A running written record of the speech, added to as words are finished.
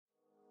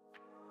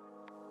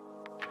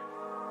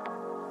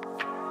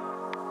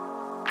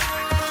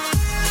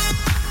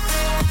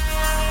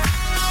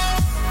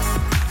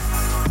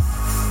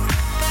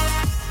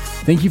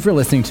Thank you for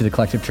listening to the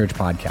Collective Church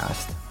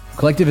podcast.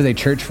 Collective is a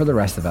church for the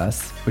rest of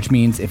us, which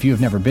means if you have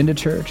never been to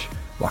church,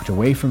 walked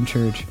away from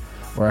church,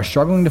 or are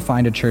struggling to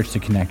find a church to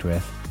connect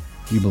with,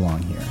 you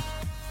belong here.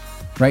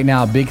 Right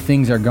now, big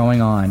things are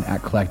going on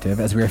at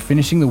Collective as we are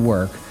finishing the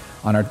work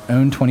on our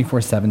own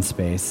 24/7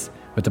 space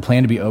with the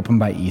plan to be open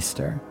by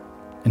Easter.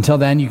 Until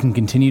then, you can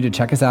continue to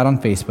check us out on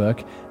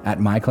Facebook at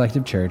My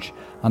Collective Church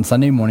on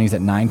Sunday mornings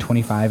at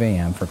 9:25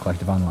 a.m. for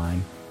Collective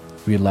Online.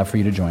 We would love for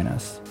you to join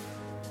us.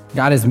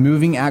 God is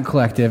moving at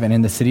Collective and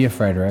in the city of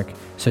Frederick,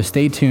 so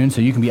stay tuned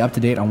so you can be up to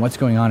date on what's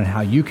going on and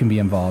how you can be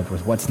involved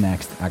with what's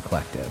next at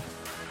Collective.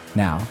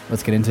 Now,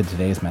 let's get into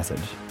today's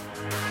message.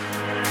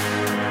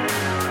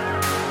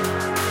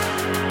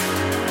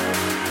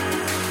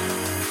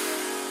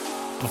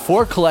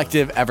 Before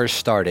Collective ever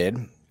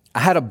started,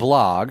 I had a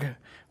blog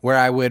where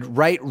I would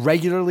write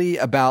regularly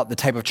about the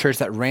type of church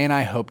that Ray and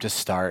I hope to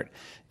start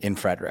in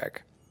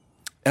Frederick.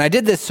 And I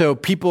did this so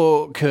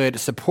people could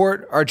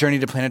support our journey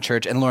to plant a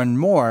church and learn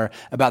more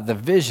about the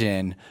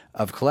vision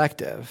of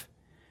Collective.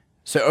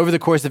 So over the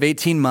course of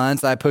 18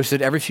 months, I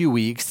posted every few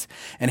weeks,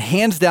 and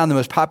hands down, the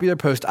most popular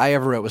post I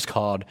ever wrote was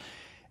called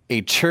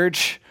A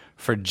Church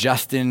for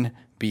Justin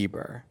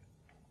Bieber.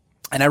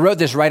 And I wrote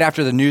this right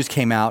after the news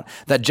came out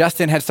that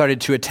Justin had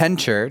started to attend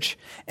church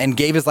and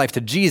gave his life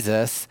to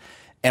Jesus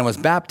and was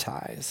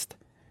baptized.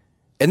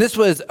 And this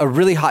was a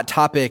really hot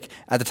topic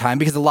at the time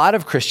because a lot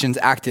of Christians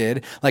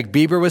acted like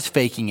Bieber was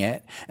faking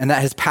it and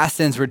that his past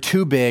sins were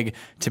too big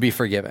to be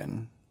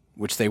forgiven,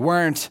 which they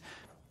weren't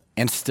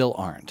and still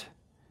aren't.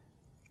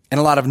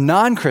 And a lot of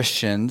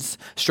non-Christians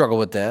struggle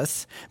with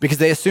this because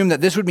they assume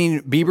that this would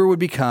mean Bieber would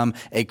become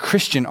a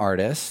Christian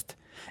artist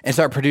and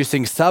start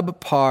producing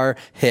subpar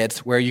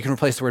hits where you can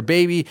replace the word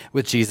baby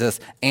with Jesus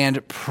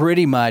and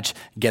pretty much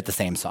get the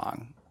same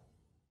song.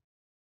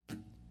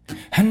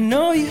 I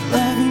know you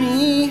love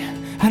me,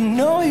 I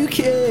know you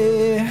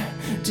care.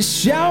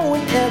 Just shout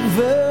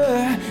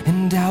whenever,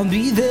 and I'll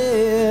be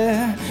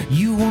there.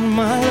 You want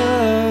my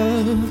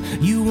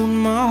love, you want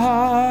my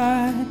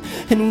heart,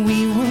 and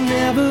we will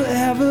never,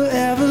 ever,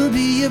 ever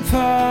be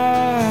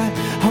apart.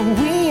 Are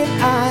we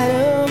an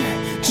item?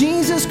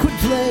 Jesus, quit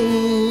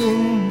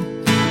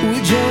playing.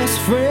 We're just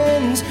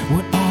friends,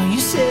 what are you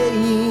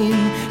saying?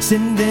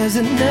 Said there's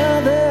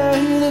another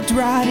who looked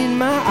right in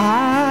my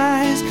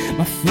eyes.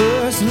 My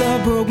first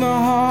love broke my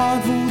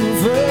heart for the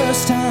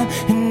first time,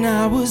 and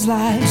I was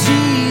like,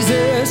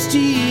 Jesus,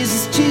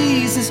 Jesus,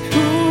 Jesus,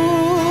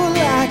 ooh,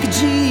 like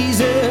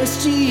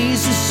Jesus,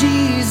 Jesus,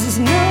 Jesus,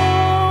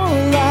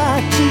 no,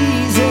 like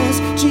Jesus,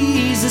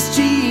 Jesus,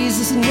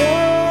 Jesus,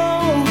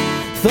 no,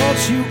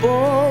 thought you'd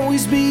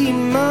always be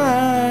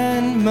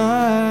mine,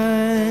 mine.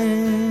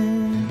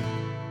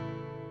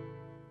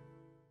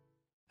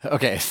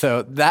 Okay,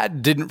 so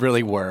that didn't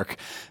really work,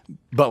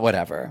 but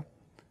whatever.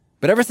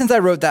 But ever since I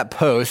wrote that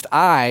post,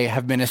 I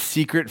have been a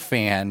secret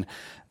fan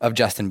of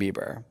Justin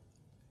Bieber.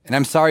 And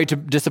I'm sorry to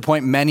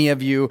disappoint many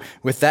of you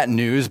with that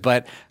news,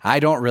 but I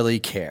don't really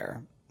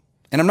care.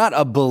 And I'm not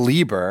a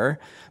believer,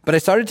 but I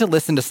started to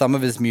listen to some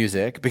of his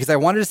music because I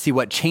wanted to see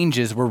what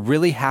changes were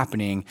really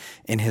happening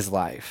in his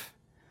life.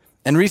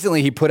 And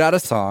recently he put out a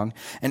song,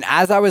 and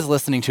as I was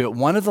listening to it,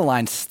 one of the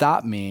lines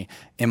stopped me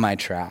in my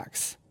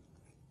tracks.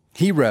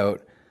 He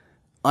wrote,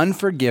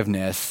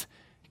 "Unforgiveness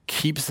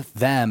keeps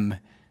them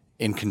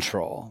in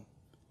control."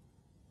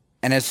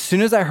 And as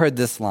soon as I heard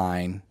this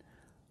line,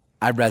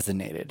 I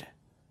resonated.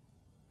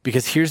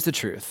 Because here's the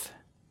truth.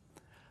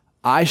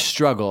 I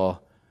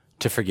struggle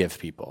to forgive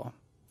people.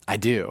 I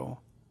do.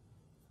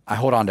 I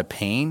hold on to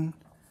pain.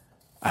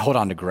 I hold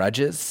on to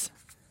grudges.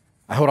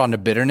 I hold on to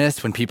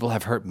bitterness when people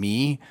have hurt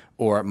me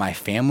or my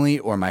family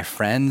or my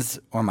friends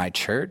or my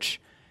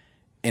church.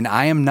 And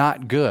I am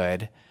not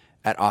good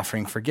at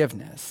offering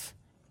forgiveness.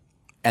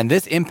 And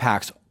this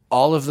impacts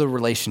all of the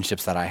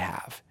relationships that I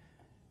have.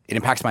 It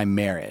impacts my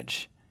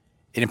marriage.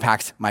 It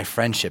impacts my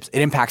friendships.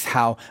 It impacts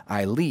how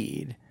I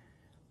lead.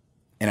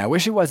 And I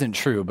wish it wasn't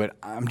true, but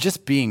I'm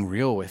just being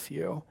real with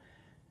you.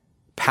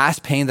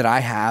 Past pain that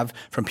I have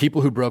from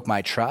people who broke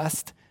my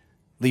trust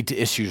lead to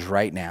issues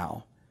right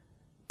now.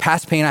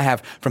 Past pain I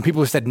have from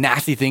people who said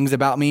nasty things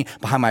about me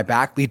behind my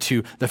back lead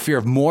to the fear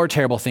of more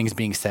terrible things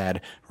being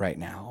said right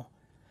now.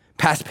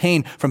 Past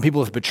pain from people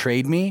who have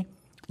betrayed me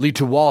lead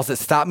to walls that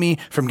stop me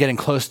from getting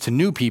close to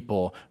new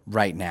people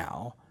right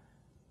now.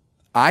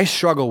 I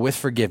struggle with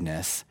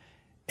forgiveness,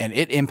 and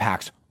it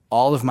impacts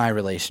all of my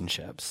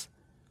relationships.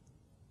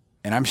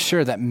 And I'm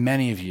sure that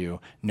many of you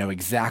know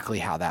exactly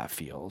how that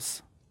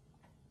feels.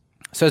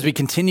 So as we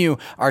continue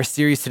our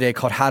series today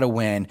called How to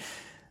Win,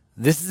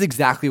 this is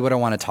exactly what I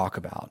want to talk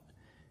about.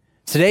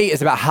 Today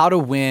is about how to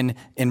win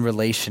in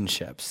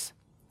relationships.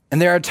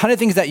 And there are a ton of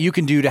things that you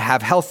can do to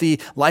have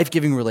healthy,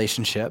 life-giving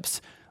relationships.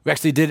 We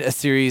actually did a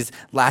series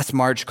last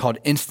March called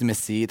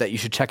Intimacy that you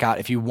should check out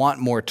if you want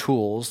more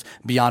tools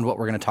beyond what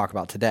we're going to talk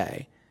about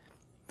today.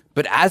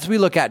 But as we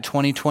look at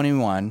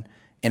 2021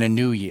 in a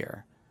new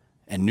year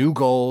and new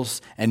goals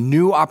and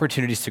new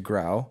opportunities to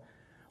grow,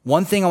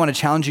 one thing I want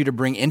to challenge you to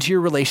bring into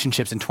your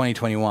relationships in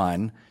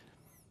 2021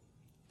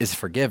 is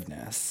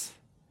forgiveness.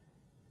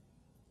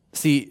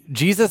 See,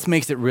 Jesus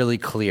makes it really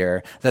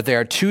clear that there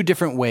are two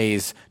different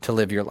ways to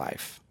live your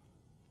life.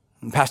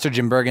 Pastor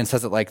Jim Bergen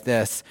says it like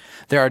this: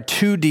 there are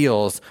two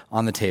deals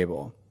on the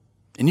table,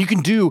 and you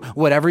can do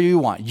whatever you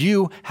want.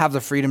 You have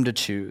the freedom to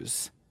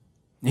choose.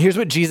 And here's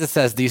what Jesus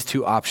says these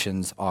two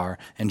options are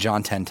in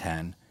John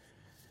 10:10.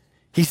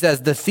 He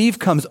says, the thief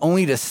comes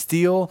only to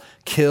steal,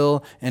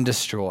 kill, and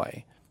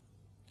destroy.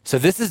 So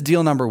this is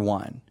deal number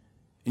one.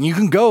 And you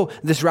can go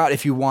this route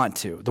if you want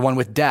to, the one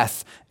with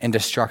death and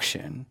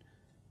destruction.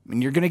 I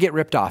mean, you're going to get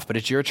ripped off, but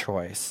it's your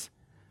choice.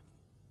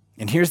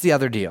 And here's the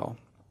other deal.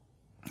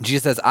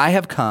 Jesus says, I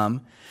have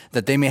come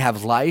that they may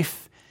have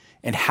life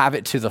and have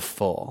it to the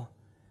full.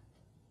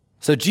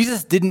 So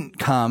Jesus didn't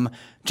come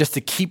just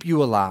to keep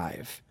you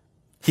alive.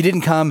 He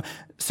didn't come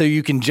so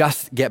you can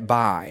just get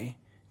by.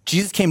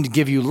 Jesus came to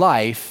give you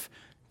life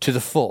to the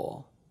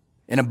full,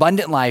 an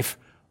abundant life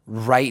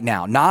right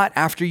now, not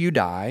after you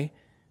die.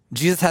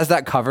 Jesus has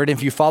that covered.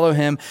 If you follow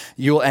him,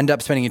 you'll end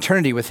up spending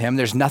eternity with him.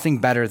 There's nothing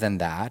better than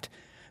that.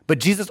 But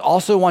Jesus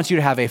also wants you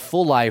to have a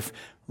full life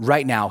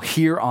right now,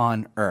 here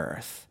on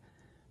earth.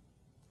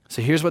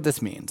 So here's what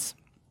this means.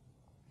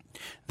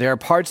 There are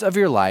parts of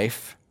your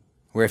life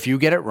where if you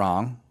get it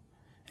wrong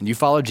and you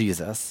follow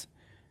Jesus,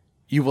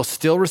 you will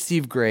still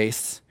receive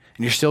grace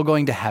and you're still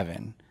going to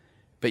heaven,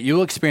 but you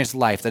will experience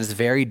life that is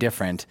very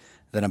different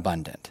than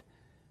abundant,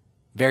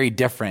 very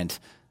different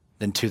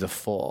than to the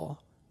full.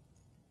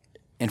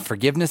 And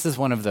forgiveness is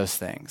one of those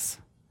things.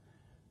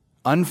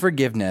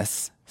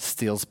 Unforgiveness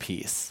steals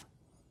peace.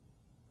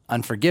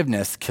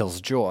 Unforgiveness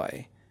kills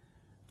joy.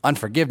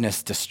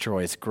 Unforgiveness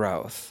destroys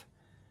growth.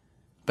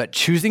 But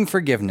choosing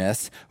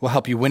forgiveness will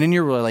help you win in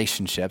your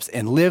relationships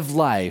and live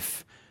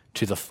life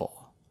to the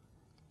full.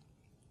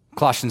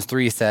 Colossians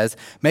 3 says,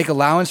 make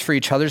allowance for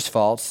each other's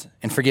faults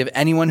and forgive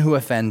anyone who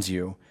offends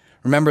you.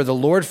 Remember, the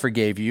Lord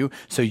forgave you,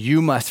 so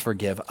you must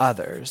forgive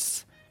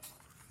others.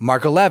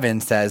 Mark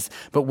 11 says,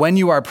 but when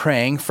you are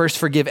praying, first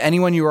forgive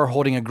anyone you are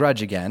holding a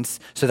grudge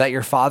against, so that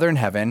your Father in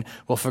heaven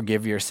will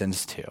forgive your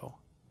sins too.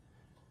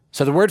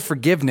 So the word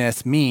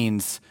forgiveness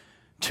means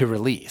to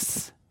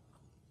release,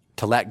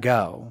 to let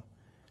go.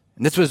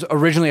 And this was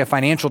originally a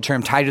financial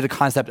term tied to the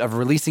concept of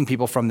releasing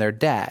people from their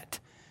debt.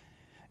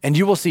 And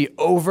you will see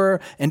over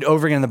and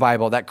over again in the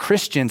Bible that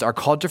Christians are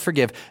called to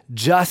forgive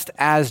just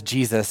as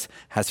Jesus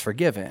has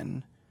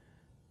forgiven,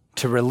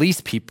 to release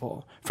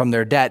people from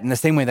their debt in the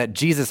same way that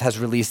Jesus has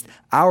released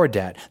our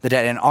debt, the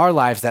debt in our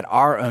lives that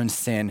our own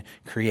sin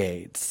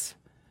creates.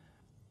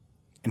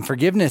 And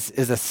forgiveness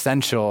is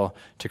essential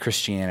to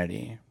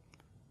Christianity.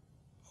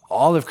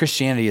 All of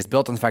Christianity is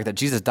built on the fact that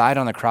Jesus died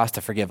on the cross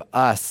to forgive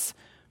us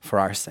for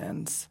our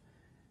sins.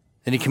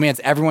 Then he commands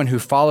everyone who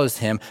follows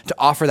him to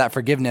offer that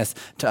forgiveness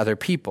to other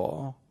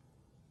people.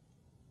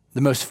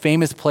 The most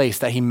famous place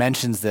that he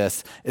mentions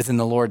this is in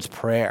the Lord's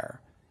Prayer.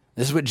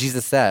 This is what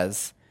Jesus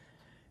says,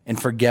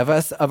 and forgive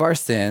us of our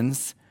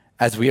sins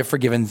as we have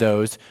forgiven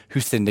those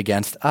who sinned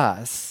against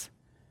us.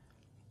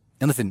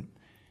 And listen,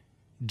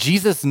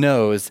 Jesus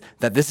knows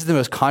that this is the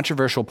most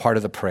controversial part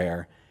of the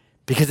prayer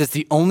because it's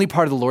the only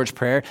part of the Lord's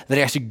Prayer that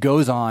he actually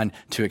goes on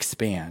to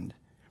expand.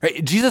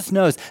 Right? Jesus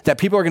knows that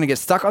people are going to get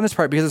stuck on this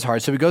part because it's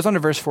hard. So he goes on to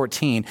verse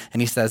 14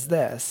 and he says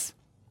this,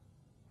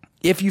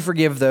 if you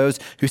forgive those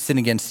who sin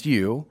against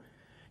you,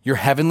 your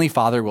heavenly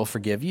Father will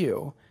forgive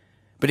you.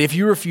 But if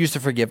you refuse to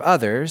forgive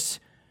others,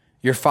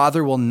 your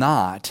Father will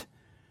not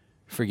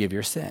forgive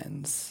your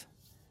sins.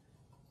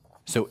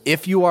 So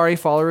if you are a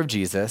follower of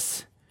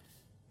Jesus,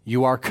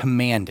 you are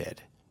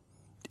commanded.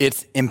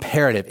 It's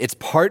imperative. It's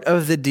part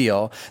of the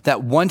deal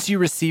that once you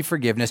receive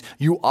forgiveness,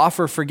 you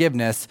offer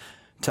forgiveness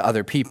to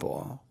other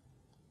people.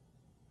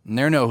 And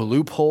there are no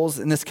loopholes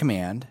in this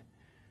command.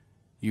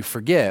 You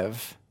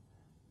forgive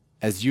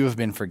as you have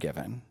been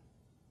forgiven.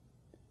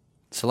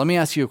 So let me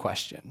ask you a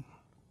question.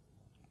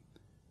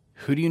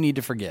 Who do you need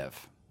to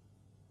forgive?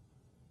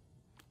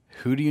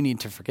 Who do you need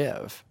to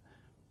forgive?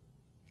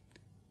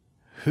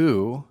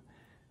 Who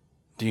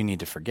do you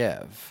need to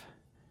forgive?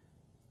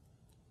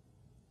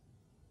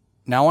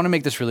 Now, I want to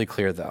make this really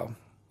clear, though.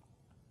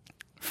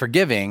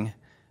 Forgiving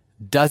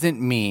doesn't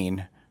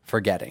mean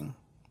forgetting.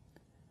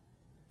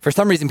 For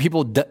some reason,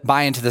 people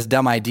buy into this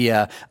dumb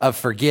idea of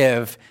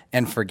forgive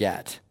and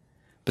forget.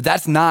 But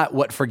that's not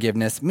what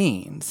forgiveness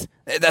means.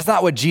 That's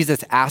not what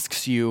Jesus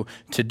asks you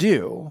to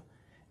do.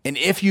 And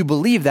if you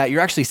believe that,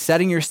 you're actually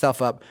setting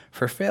yourself up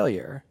for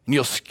failure. And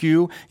you'll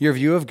skew your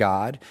view of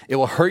God. It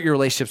will hurt your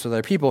relationships with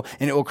other people.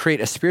 And it will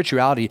create a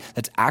spirituality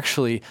that's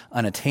actually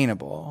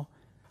unattainable.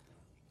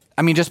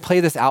 I mean, just play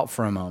this out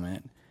for a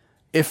moment.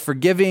 If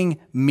forgiving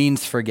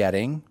means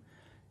forgetting,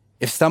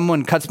 if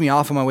someone cuts me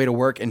off on my way to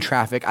work in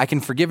traffic, I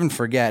can forgive and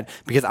forget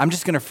because I'm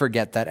just going to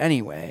forget that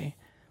anyway.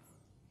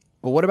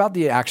 But what about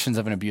the actions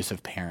of an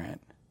abusive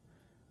parent?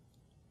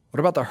 What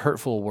about the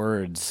hurtful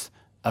words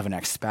of an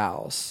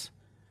ex-spouse?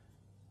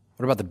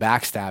 What about the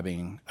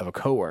backstabbing of a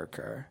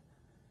coworker?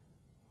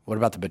 What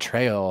about the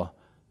betrayal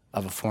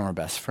of a former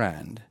best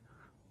friend?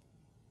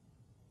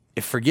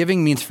 If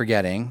forgiving means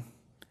forgetting,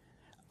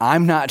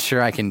 I'm not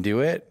sure I can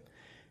do it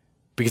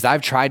because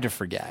I've tried to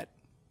forget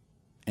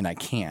and I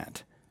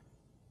can't.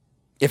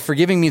 If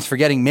forgiving means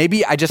forgetting,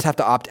 maybe I just have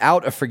to opt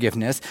out of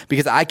forgiveness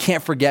because I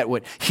can't forget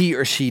what he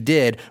or she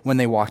did when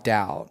they walked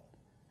out,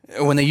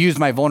 when they used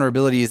my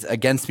vulnerabilities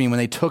against me, when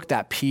they took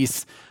that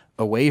peace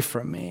away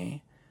from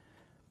me.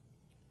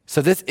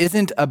 So this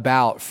isn't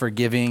about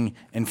forgiving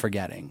and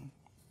forgetting.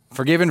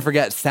 Forgive and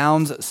forget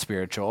sounds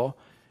spiritual.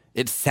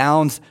 It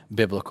sounds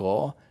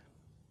biblical,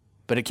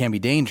 but it can be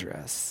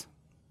dangerous.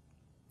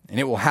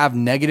 And it will have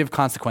negative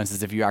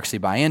consequences if you actually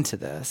buy into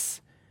this.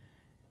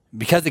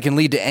 Because it can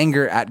lead to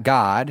anger at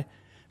God,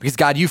 because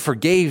God, you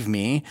forgave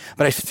me,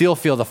 but I still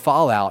feel the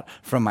fallout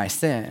from my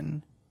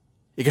sin.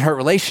 It can hurt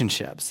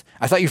relationships.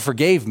 I thought you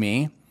forgave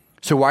me,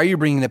 so why are you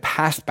bringing the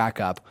past back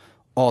up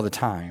all the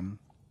time?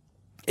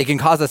 It can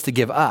cause us to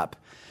give up,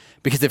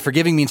 because if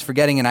forgiving means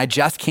forgetting and I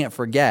just can't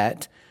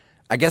forget,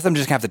 I guess I'm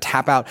just gonna have to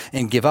tap out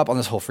and give up on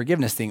this whole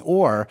forgiveness thing,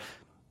 or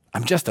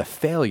I'm just a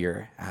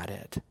failure at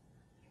it.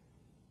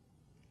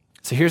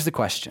 So here's the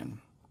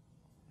question.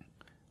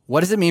 What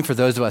does it mean for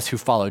those of us who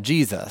follow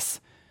Jesus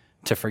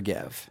to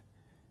forgive?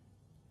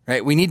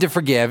 Right? We need to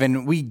forgive,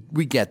 and we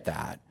get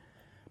that.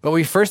 But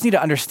we first need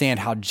to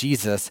understand how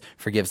Jesus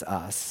forgives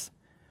us.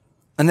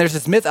 And there's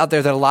this myth out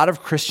there that a lot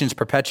of Christians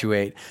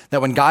perpetuate that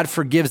when God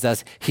forgives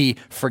us, he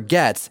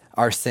forgets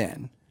our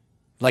sin.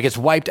 Like it's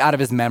wiped out of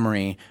his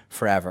memory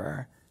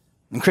forever.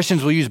 And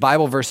Christians will use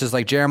Bible verses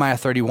like Jeremiah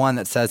 31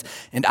 that says,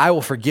 "And I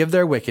will forgive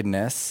their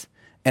wickedness,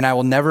 and I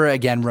will never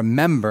again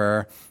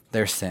remember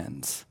their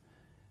sins."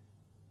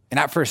 And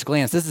at first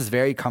glance, this is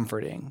very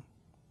comforting.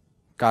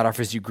 God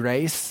offers you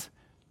grace.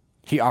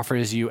 He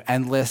offers you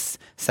endless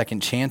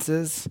second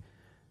chances.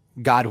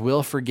 God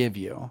will forgive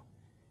you.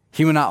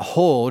 He will not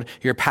hold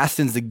your past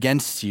sins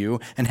against you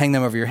and hang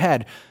them over your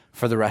head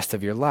for the rest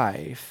of your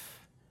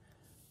life.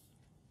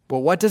 But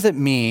what does it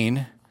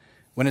mean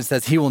when it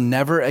says he will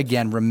never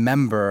again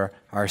remember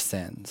our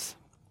sins?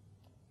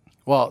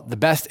 Well, the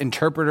best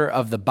interpreter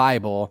of the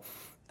Bible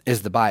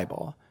is the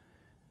Bible.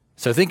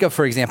 So think of,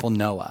 for example,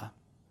 Noah.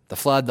 The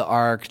flood, the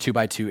ark,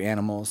 2x2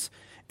 animals.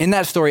 In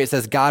that story, it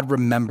says God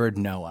remembered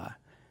Noah.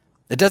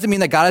 It doesn't mean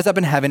that God is up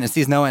in heaven and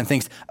sees Noah and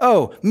thinks,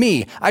 oh,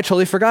 me, I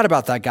totally forgot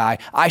about that guy.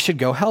 I should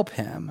go help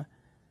him.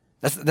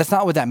 That's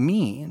not what that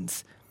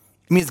means.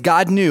 It means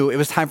God knew it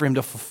was time for him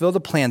to fulfill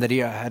the plan that he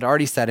had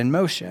already set in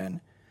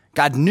motion.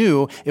 God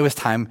knew it was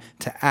time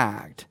to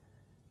act.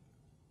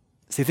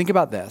 See, think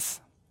about this.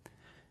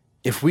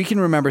 If we can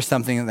remember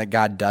something that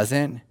God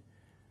doesn't,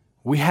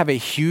 we have a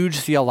huge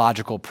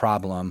theological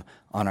problem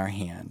on our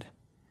hand,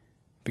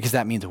 because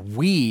that means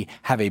we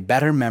have a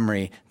better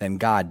memory than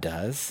God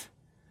does,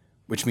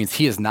 which means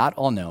he is not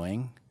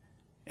all-knowing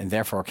and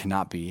therefore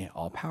cannot be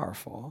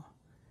all-powerful.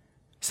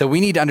 So we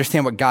need to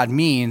understand what God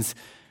means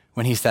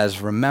when he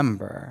says,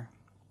 remember.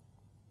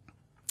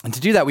 And to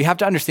do that, we have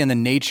to understand the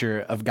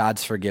nature of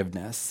God's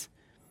forgiveness.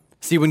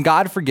 See, when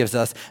God forgives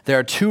us, there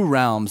are two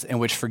realms in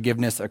which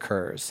forgiveness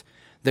occurs.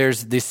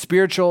 There's the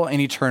spiritual and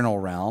eternal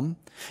realm,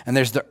 and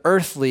there's the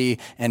earthly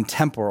and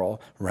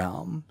temporal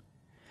realm.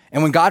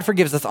 And when God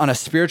forgives us on a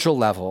spiritual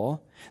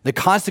level, the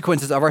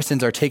consequences of our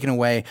sins are taken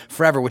away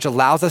forever, which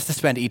allows us to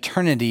spend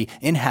eternity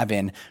in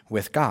heaven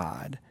with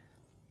God.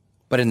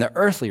 But in the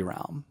earthly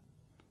realm,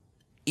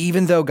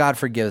 even though God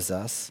forgives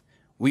us,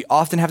 we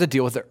often have to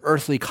deal with the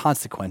earthly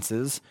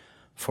consequences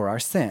for our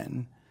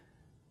sin.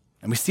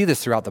 And we see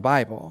this throughout the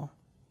Bible.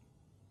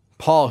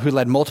 Paul, who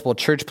led multiple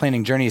church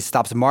planting journeys,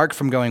 stops Mark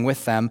from going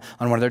with them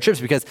on one of their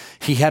trips because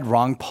he had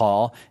wronged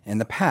Paul in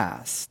the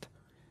past.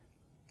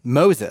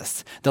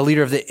 Moses, the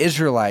leader of the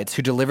Israelites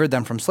who delivered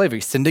them from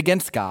slavery, sinned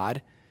against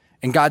God,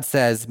 and God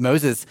says,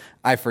 Moses,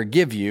 I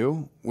forgive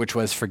you, which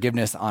was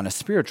forgiveness on a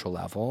spiritual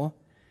level.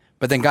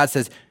 But then God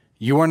says,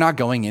 you are not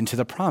going into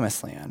the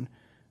promised land,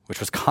 which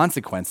was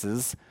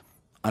consequences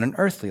on an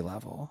earthly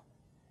level.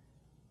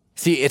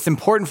 See, it's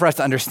important for us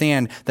to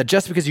understand that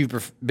just because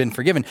you've been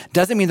forgiven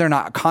doesn't mean there are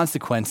not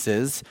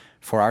consequences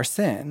for our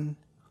sin.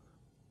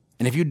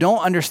 And if you don't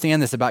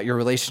understand this about your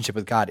relationship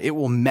with God, it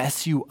will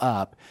mess you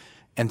up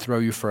and throw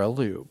you for a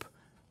loop.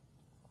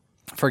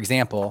 For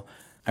example,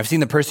 I've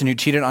seen the person who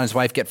cheated on his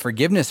wife get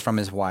forgiveness from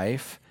his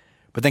wife,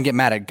 but then get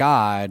mad at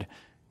God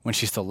when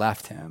she still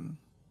left him.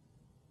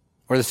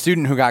 Or the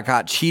student who got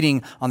caught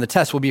cheating on the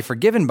test will be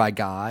forgiven by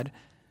God,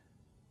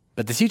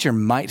 but the teacher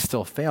might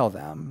still fail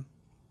them.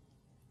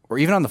 Or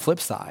even on the flip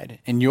side,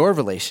 in your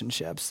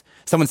relationships,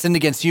 someone sinned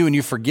against you and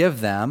you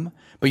forgive them,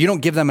 but you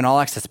don't give them an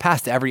all-access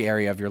pass to every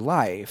area of your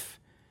life.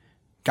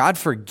 God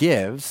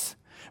forgives,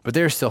 but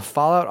there's still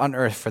fallout on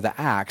earth for the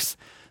acts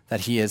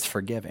that he is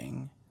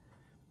forgiving.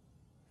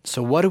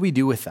 So what do we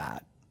do with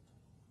that?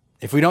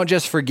 If we don't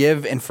just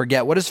forgive and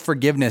forget, what does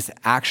forgiveness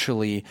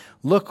actually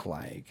look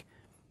like?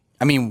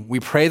 I mean, we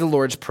pray the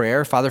Lord's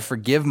Prayer, Father,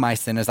 forgive my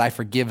sin as I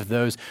forgive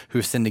those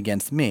who sinned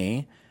against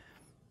me.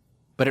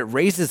 But it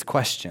raises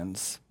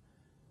questions.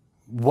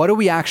 What do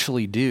we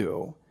actually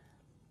do?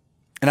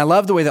 And I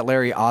love the way that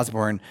Larry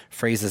Osborne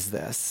phrases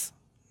this.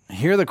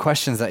 Here are the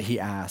questions that he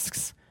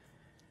asks.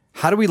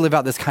 How do we live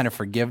out this kind of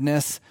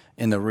forgiveness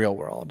in the real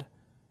world?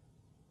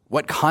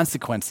 What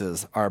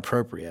consequences are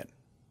appropriate?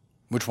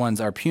 Which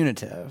ones are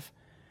punitive?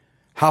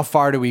 How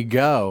far do we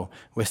go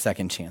with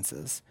second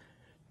chances?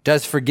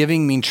 Does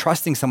forgiving mean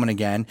trusting someone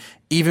again,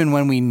 even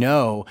when we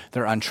know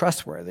they're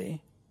untrustworthy?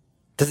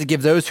 Does it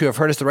give those who have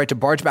hurt us the right to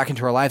barge back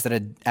into our lives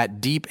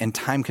at deep and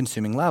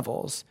time-consuming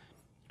levels?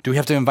 Do we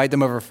have to invite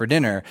them over for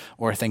dinner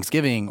or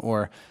Thanksgiving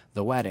or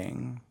the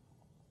wedding?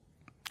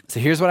 So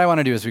here's what I want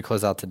to do as we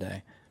close out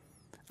today.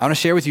 I want to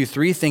share with you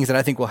 3 things that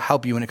I think will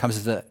help you when it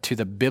comes to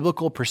the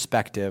biblical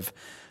perspective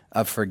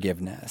of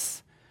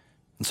forgiveness.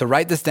 And so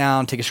write this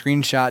down, take a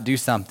screenshot, do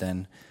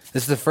something.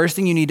 This is the first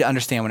thing you need to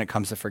understand when it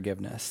comes to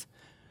forgiveness.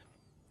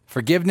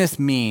 Forgiveness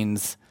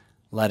means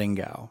letting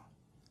go.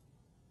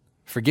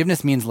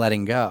 Forgiveness means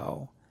letting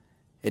go.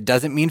 It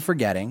doesn't mean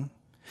forgetting.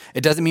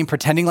 It doesn't mean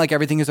pretending like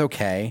everything is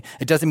okay.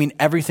 It doesn't mean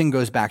everything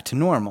goes back to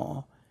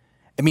normal.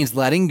 It means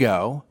letting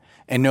go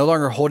and no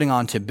longer holding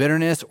on to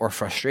bitterness or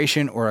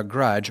frustration or a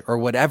grudge or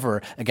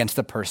whatever against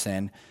the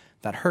person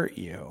that hurt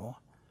you.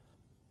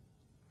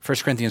 1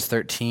 Corinthians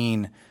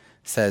 13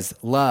 says,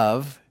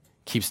 love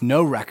keeps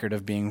no record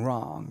of being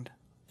wronged.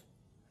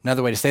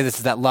 Another way to say this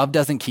is that love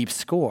doesn't keep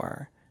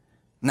score.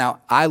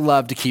 Now, I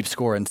love to keep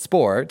score in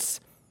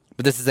sports,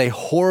 but this is a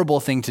horrible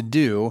thing to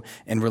do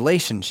in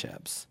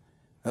relationships.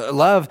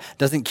 Love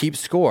doesn't keep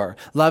score.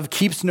 Love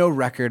keeps no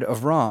record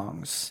of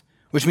wrongs,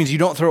 which means you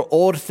don't throw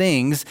old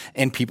things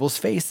in people's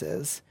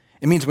faces.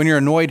 It means when you're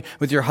annoyed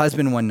with your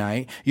husband one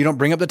night, you don't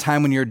bring up the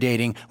time when you're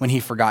dating when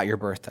he forgot your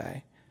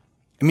birthday.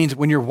 It means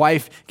when your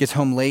wife gets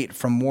home late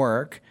from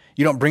work,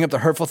 you don't bring up the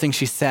hurtful thing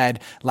she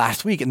said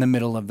last week in the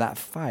middle of that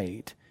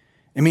fight.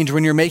 It means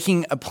when you're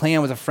making a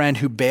plan with a friend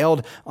who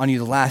bailed on you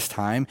the last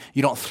time,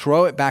 you don't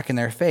throw it back in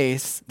their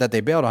face that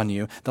they bailed on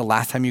you the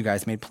last time you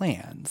guys made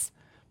plans.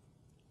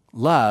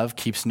 Love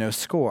keeps no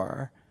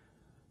score.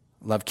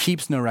 Love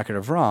keeps no record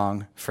of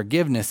wrong.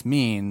 Forgiveness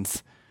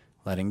means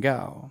letting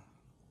go.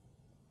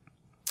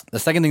 The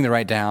second thing to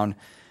write down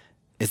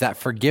is that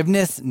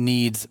forgiveness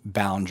needs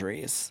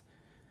boundaries.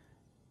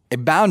 A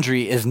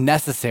boundary is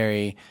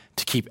necessary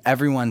to keep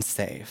everyone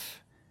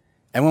safe.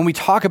 And when we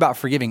talk about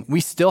forgiving,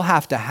 we still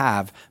have to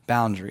have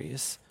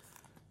boundaries.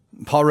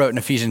 Paul wrote in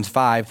Ephesians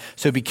 5,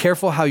 so be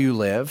careful how you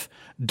live.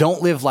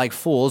 Don't live like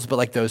fools, but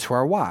like those who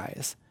are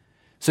wise.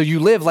 So you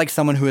live like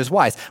someone who is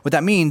wise. What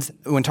that means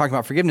when talking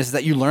about forgiveness is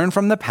that you learn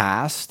from the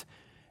past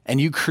and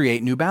you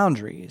create new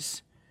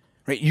boundaries.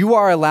 Right? You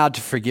are allowed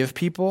to forgive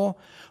people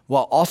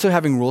while also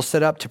having rules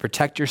set up to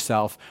protect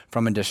yourself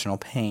from additional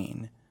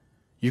pain.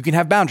 You can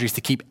have boundaries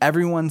to keep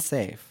everyone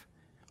safe.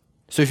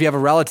 So if you have a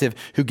relative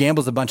who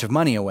gambles a bunch of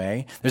money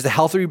away, there's a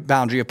healthy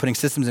boundary of putting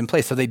systems in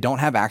place so they don't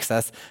have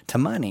access to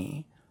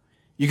money.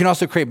 You can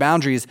also create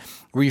boundaries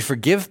where you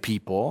forgive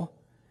people,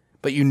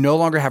 but you no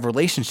longer have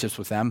relationships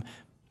with them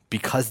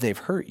because they've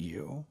hurt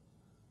you.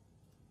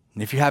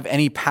 And if you have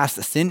any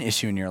past sin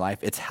issue in your life,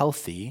 it's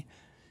healthy,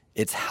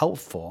 it's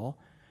helpful,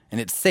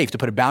 and it's safe to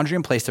put a boundary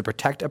in place to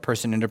protect a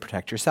person and to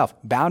protect yourself.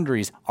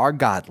 Boundaries are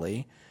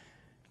godly.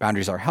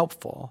 Boundaries are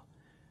helpful.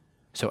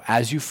 So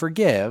as you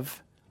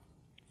forgive,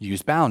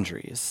 use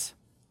boundaries.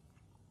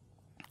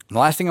 And the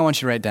last thing I want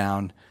you to write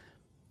down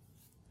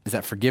is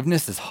that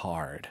forgiveness is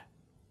hard,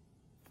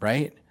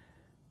 right?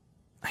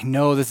 I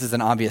know this is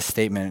an obvious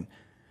statement,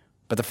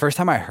 but the first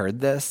time I heard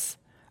this,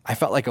 I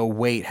felt like a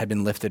weight had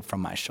been lifted from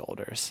my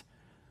shoulders.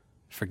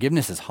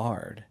 Forgiveness is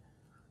hard.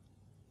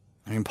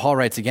 I mean, Paul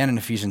writes again in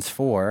Ephesians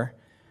 4,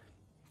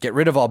 get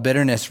rid of all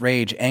bitterness,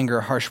 rage,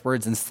 anger, harsh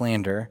words, and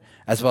slander,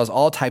 as well as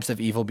all types of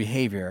evil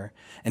behavior.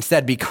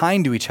 Instead, be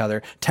kind to each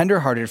other,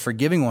 tenderhearted,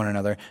 forgiving one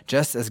another,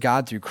 just as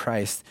God through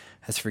Christ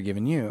has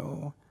forgiven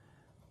you.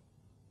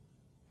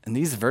 And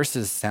these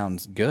verses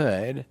sound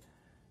good,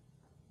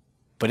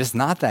 but it's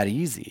not that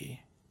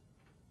easy.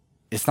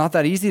 It's not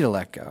that easy to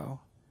let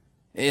go.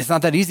 It's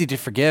not that easy to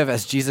forgive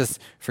as Jesus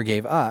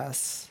forgave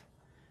us.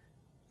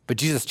 But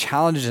Jesus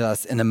challenges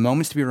us in the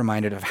moments to be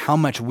reminded of how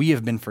much we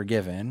have been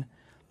forgiven.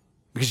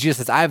 Because Jesus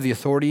says, I have the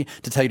authority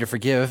to tell you to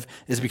forgive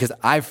is because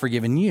I've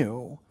forgiven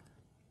you.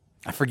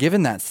 I've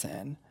forgiven that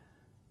sin,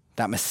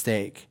 that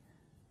mistake,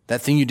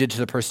 that thing you did to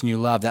the person you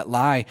love, that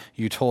lie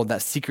you told,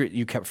 that secret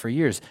you kept for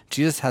years.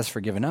 Jesus has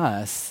forgiven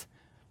us,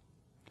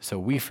 so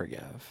we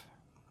forgive.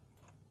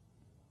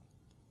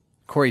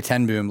 Corrie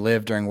ten Boom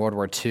lived during World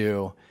War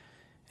II,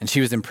 and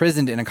she was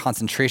imprisoned in a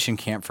concentration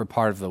camp for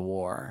part of the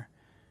war.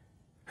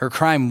 Her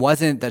crime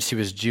wasn't that she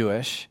was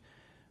Jewish,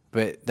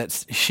 but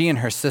that she and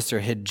her sister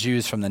hid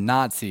Jews from the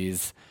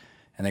Nazis,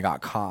 and they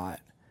got caught.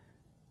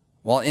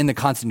 While in the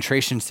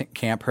concentration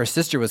camp, her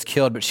sister was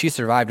killed, but she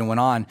survived and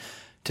went on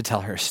to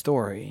tell her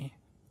story.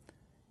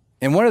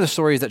 And one of the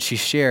stories that she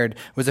shared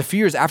was a few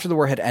years after the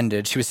war had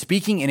ended, she was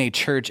speaking in a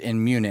church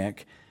in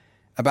Munich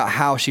about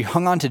how she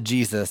hung on to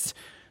Jesus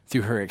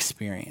through her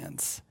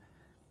experience.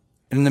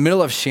 And in the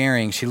middle of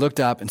sharing, she looked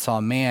up and saw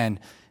a man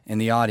in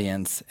the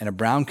audience in a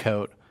brown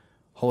coat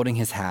holding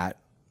his hat,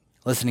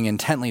 listening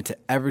intently to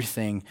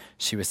everything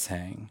she was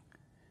saying.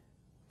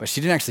 But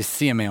she didn't actually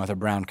see a man with a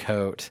brown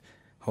coat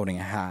holding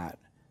a hat.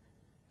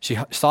 She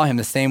saw him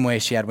the same way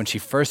she had when she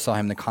first saw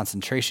him in the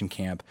concentration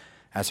camp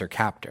as her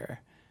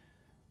captor.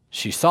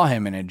 she saw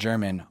him in a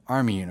German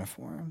army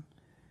uniform.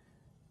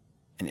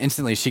 And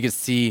instantly she could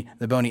see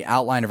the bony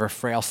outline of her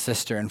frail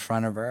sister in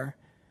front of her.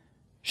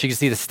 She could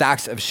see the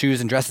stacks of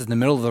shoes and dresses in the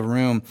middle of the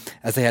room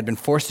as they had been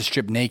forced to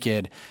strip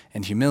naked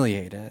and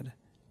humiliated.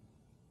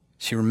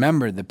 She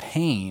remembered the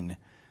pain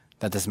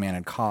that this man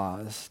had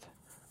caused.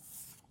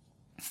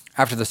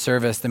 After the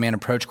service, the man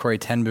approached Corrie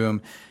ten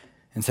Boom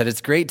and said,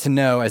 "It's great to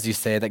know, as you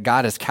say, that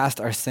God has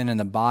cast our sin in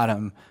the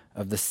bottom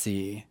of the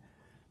sea."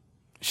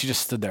 She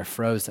just stood there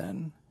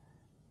frozen.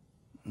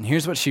 And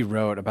here's what she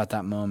wrote about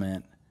that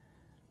moment.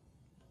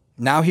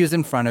 "Now he was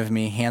in front of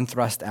me, hand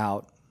thrust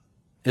out.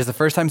 It is the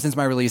first time since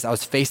my release I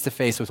was face to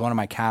face with one of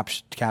my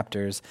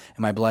captors, and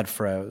my blood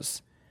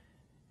froze.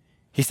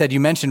 He said, 'You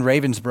mentioned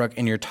Ravensbrück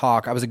in your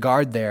talk. I was a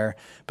guard there,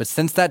 but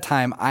since that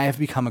time I have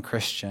become a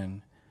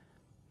Christian.'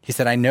 He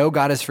said, 'I know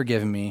God has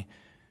forgiven me.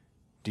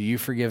 Do you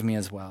forgive me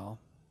as well?'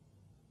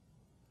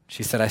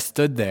 She said, 'I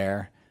stood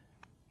there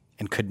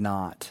and could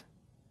not.'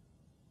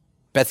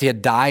 Betsy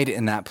had died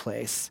in that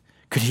place.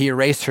 Could he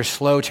erase her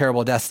slow,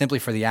 terrible death simply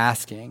for the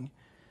asking?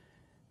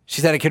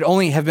 She said it could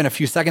only have been a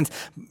few seconds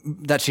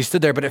that she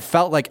stood there, but it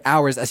felt like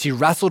hours as she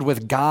wrestled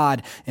with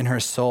God in her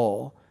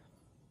soul.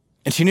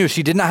 And she knew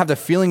she did not have the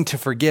feeling to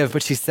forgive,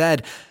 but she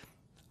said,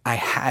 'I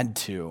had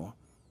to.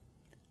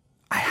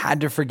 I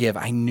had to forgive.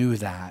 I knew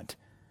that.'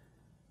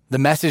 The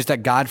message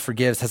that God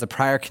forgives has a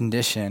prior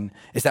condition,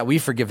 is that we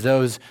forgive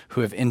those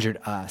who have injured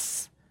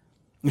us.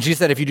 And she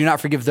said, 'If you do not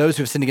forgive those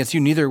who have sinned against you,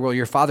 neither will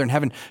your Father in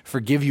heaven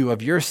forgive you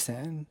of your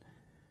sin.'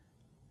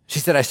 She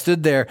said, 'I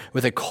stood there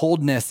with a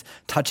coldness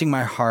touching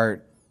my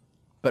heart,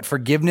 but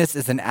forgiveness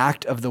is an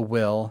act of the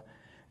will,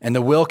 and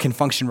the will can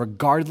function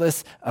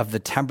regardless of the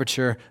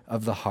temperature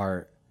of the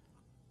heart.'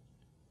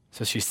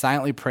 So she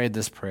silently prayed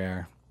this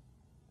prayer: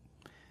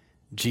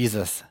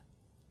 'Jesus,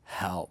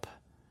 help.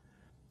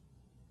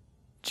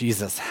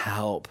 Jesus,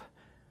 help.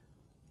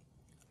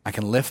 I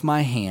can lift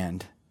my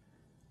hand.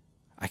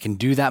 I can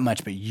do that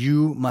much, but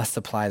you must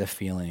supply the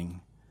feeling.'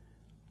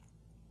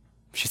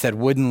 She said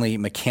woodenly,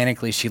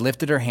 mechanically, she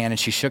lifted her hand and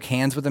she shook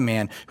hands with a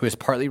man who was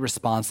partly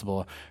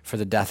responsible for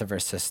the death of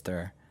her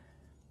sister.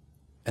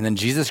 And then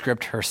Jesus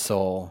gripped her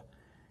soul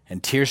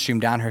and tears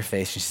streamed down her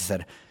face and she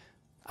said,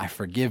 'I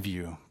forgive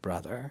you,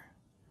 brother.'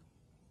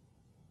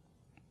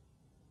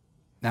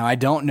 Now, I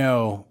don't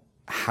know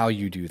how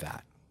you do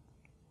that.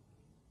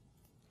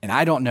 And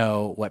I don't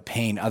know what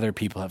pain other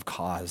people have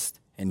caused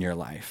in your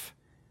life.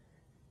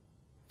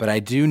 But I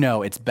do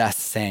know it's best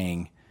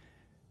saying,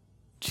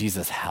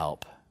 'Jesus,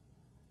 help.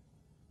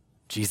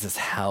 Jesus,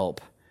 help.'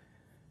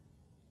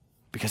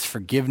 Because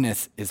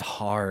forgiveness is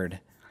hard.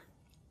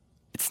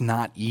 It's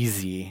not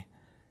easy.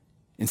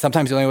 And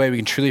sometimes the only way we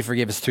can truly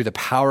forgive is through the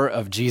power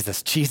of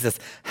Jesus. Jesus,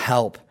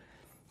 help.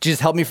 Jesus,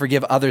 help me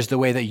forgive others the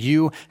way that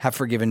you have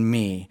forgiven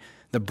me,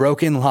 the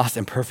broken, lost,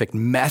 imperfect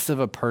mess of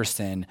a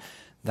person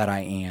that I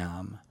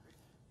am.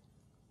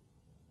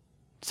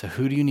 So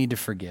who do you need to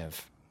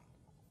forgive?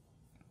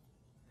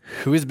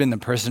 Who has been the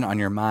person on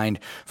your mind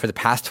for the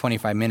past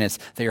 25 minutes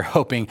that you're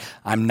hoping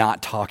I'm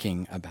not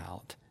talking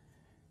about?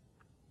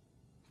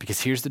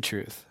 Because here's the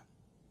truth.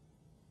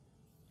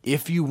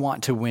 If you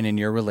want to win in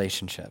your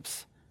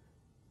relationships,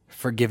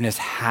 forgiveness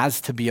has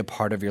to be a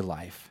part of your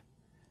life.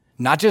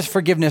 Not just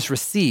forgiveness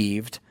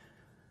received,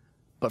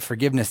 but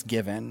forgiveness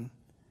given.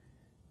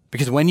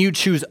 Because when you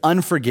choose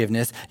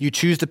unforgiveness, you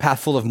choose the path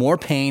full of more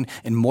pain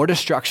and more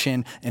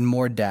destruction and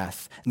more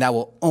death. And that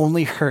will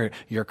only hurt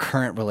your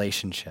current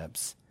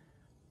relationships.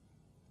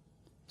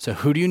 So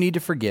who do you need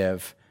to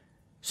forgive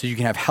so you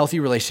can have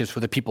healthy relationships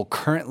with the people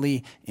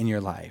currently in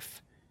your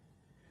life?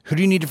 Who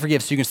do you need to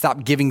forgive so you can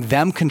stop giving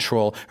them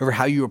control over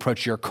how you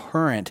approach your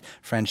current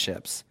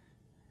friendships?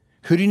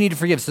 Who do you need to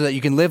forgive so that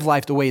you can live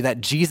life the way that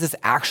Jesus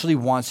actually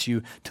wants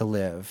you to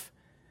live?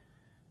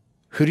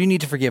 Who do you need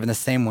to forgive in the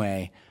same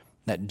way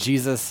that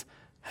Jesus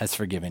has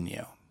forgiven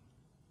you?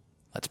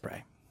 Let's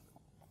pray.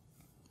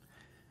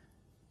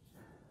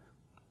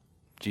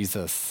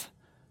 Jesus,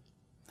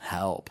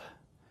 help.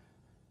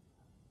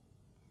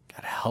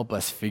 God, help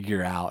us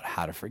figure out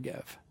how to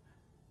forgive.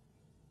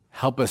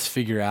 Help us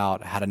figure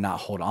out how to not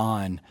hold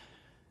on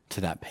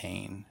to that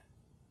pain.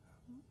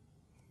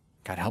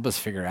 God, help us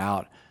figure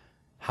out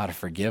how to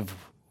forgive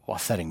while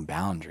setting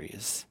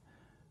boundaries.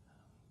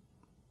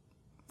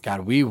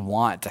 God, we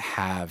want to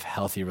have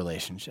healthy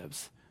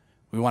relationships.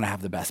 We want to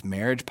have the best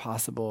marriage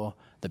possible,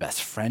 the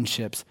best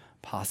friendships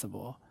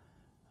possible.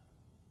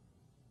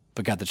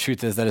 But God, the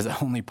truth is that is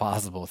only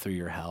possible through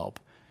your help.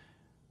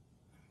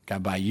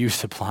 God, by you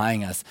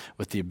supplying us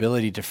with the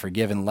ability to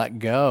forgive and let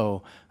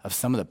go of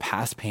some of the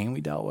past pain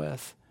we dealt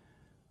with,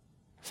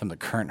 some of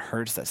the current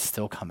hurts that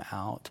still come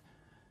out,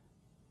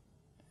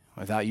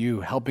 without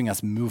you helping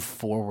us move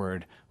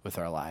forward with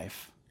our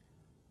life.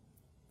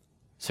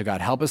 So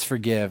God, help us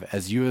forgive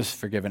as you have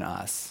forgiven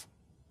us.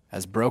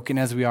 As broken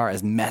as we are,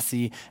 as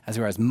messy as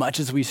we are, as much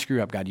as we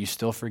screw up, God, you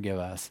still forgive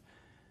us.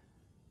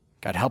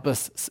 God, help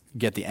us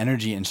get the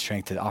energy and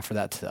strength to offer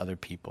that to other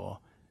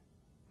people,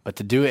 but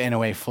to do it in a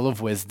way full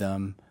of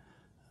wisdom,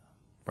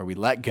 where we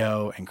let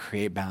go and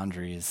create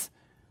boundaries,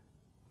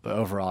 But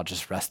overall,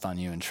 just rest on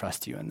you and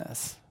trust you in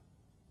this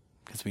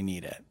because we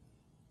need it.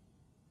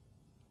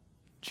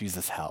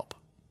 Jesus, help.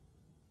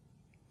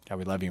 God,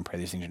 we love you and pray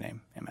these things in your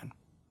name. Amen.